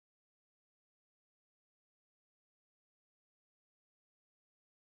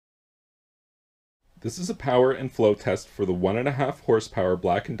This is a power and flow test for the 1.5 horsepower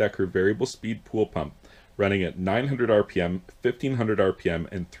Black+Decker variable speed pool pump running at 900 RPM, 1500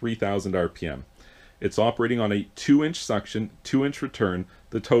 RPM, and 3000 RPM. It's operating on a 2-inch suction, 2-inch return.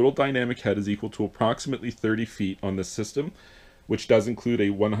 The total dynamic head is equal to approximately 30 feet on this system, which does include a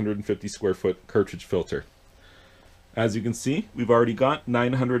 150 square foot cartridge filter. As you can see, we've already got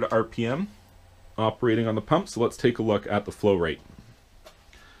 900 RPM operating on the pump, so let's take a look at the flow rate.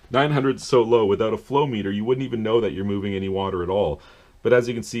 900 is so low, without a flow meter, you wouldn't even know that you're moving any water at all. But as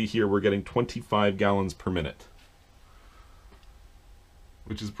you can see here, we're getting 25 gallons per minute,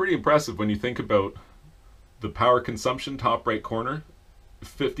 which is pretty impressive when you think about the power consumption, top right corner,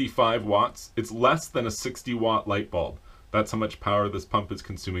 55 watts. It's less than a 60-watt light bulb. That's how much power this pump is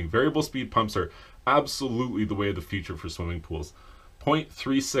consuming. Variable speed pumps are absolutely the way of the future for swimming pools.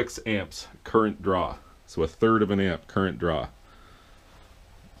 0.36 amps current draw, so a third of an amp current draw.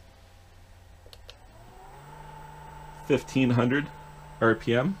 1500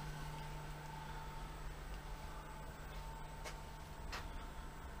 RPM.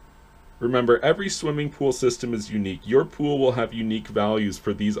 Remember, every swimming pool system is unique. Your pool will have unique values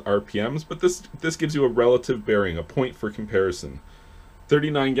for these RPMs, but this gives you a relative bearing, a point for comparison.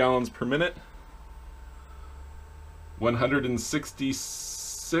 39 gallons per minute,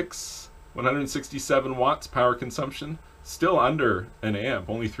 167 watts power consumption, still under an amp,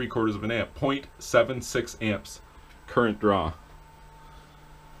 only 3/4 of an amp, 0.76 amps current draw.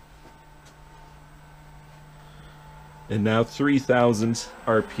 And now 3000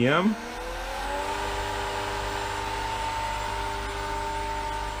 RPM.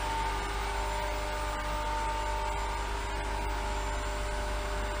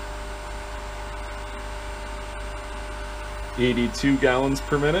 $82 gallons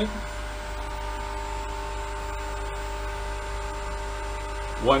per minute.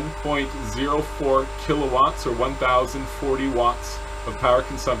 1.04 kilowatts or 1040 watts of power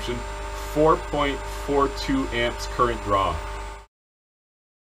consumption, 4.42 amps current draw.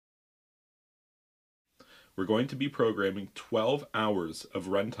 We're going to be programming 12 hours of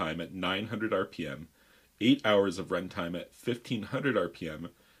runtime at 900 RPM, 8 hours of runtime at 1500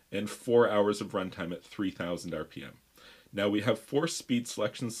 RPM, and 4 hours of runtime at 3000 RPM. Now we have 4 speed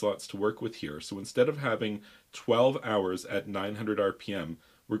selection slots to work with here, so instead of having 12 hours at 900 RPM,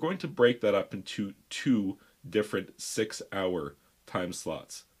 we're going to break that up into 2 different 6-hour time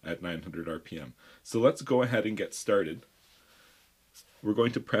slots at 900 RPM. So let's go ahead and get started. We're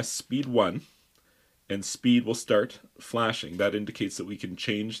going to press speed 1, and speed will start flashing. That indicates that we can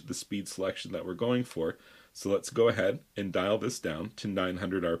change the speed selection that we're going for. So let's go ahead and dial this down to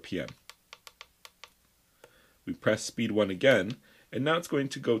 900 RPM. We press speed 1 again, and now it's going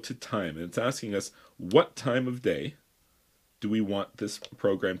to go to time, and it's asking us what time of day do we want this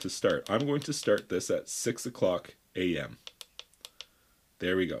program to start. I'm going to start this at 6 o'clock a.m.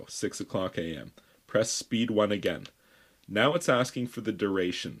 There we go, 6 o'clock a.m. Press speed 1 again. Now it's asking for the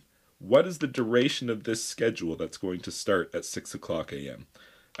duration. What is the duration of this schedule that's going to start at 6 o'clock a.m.?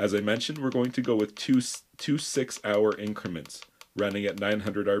 As I mentioned, we're going to go with two 6-hour increments running at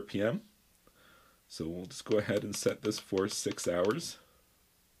 900 RPM. So we'll just go ahead and set this for 6 hours.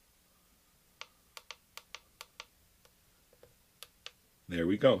 There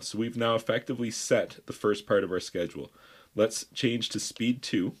we go. So we've now effectively set the first part of our schedule. Let's change to speed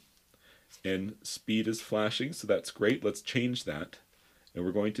 2, and speed is flashing, so that's great. Let's change that, and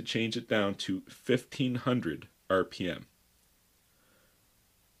we're going to change it down to 1500 RPM.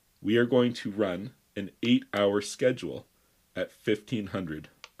 We are going to run an 8-hour schedule at 1500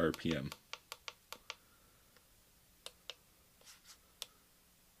 RPM.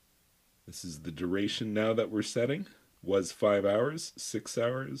 This is the duration now that we're setting. Was 5 hours, 6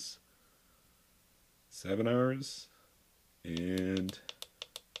 hours, 7 hours, and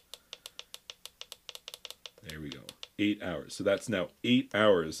there we go, 8 hours. So that's now 8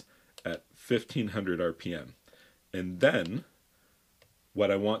 hours at 1500 RPM. And then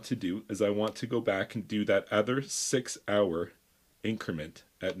what I want to do is I want to go back and do that other 6-hour increment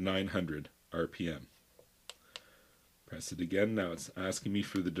at 900 RPM. Press it again. Now it's asking me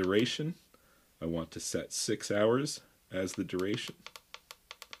for the duration. I want to set 6 hours as the duration.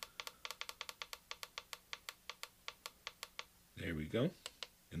 There we go.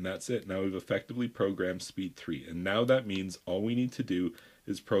 And that's it. Now we've effectively programmed speed 3. And now that means all we need to do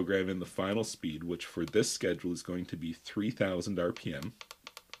is program in the final speed, which for this schedule is going to be 3000 RPM.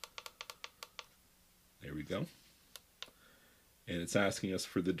 There we go. And it's asking us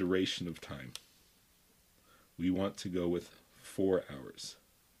for the duration of time. We want to go with 4 hours.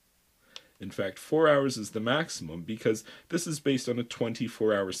 In fact, 4 hours is the maximum because this is based on a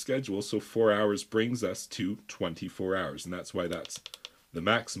 24-hour schedule, so 4 hours brings us to 24 hours, and that's why that's the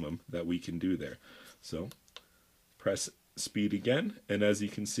maximum that we can do there. So press speed again, and as you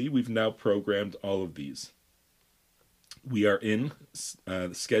can see, we've now programmed all of these. We are in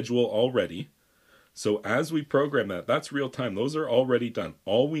the schedule already, so as we program that, that's real time. Those are already done.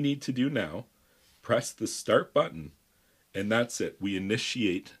 All we need to do now, press the start button, and that's it. We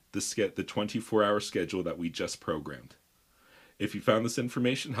initiate the 24-hour schedule that we just programmed. If you found this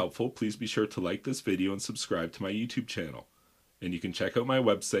information helpful, please be sure to like this video and subscribe to my YouTube channel. And you can check out my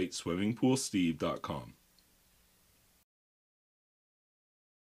website, swimmingpoolsteve.com.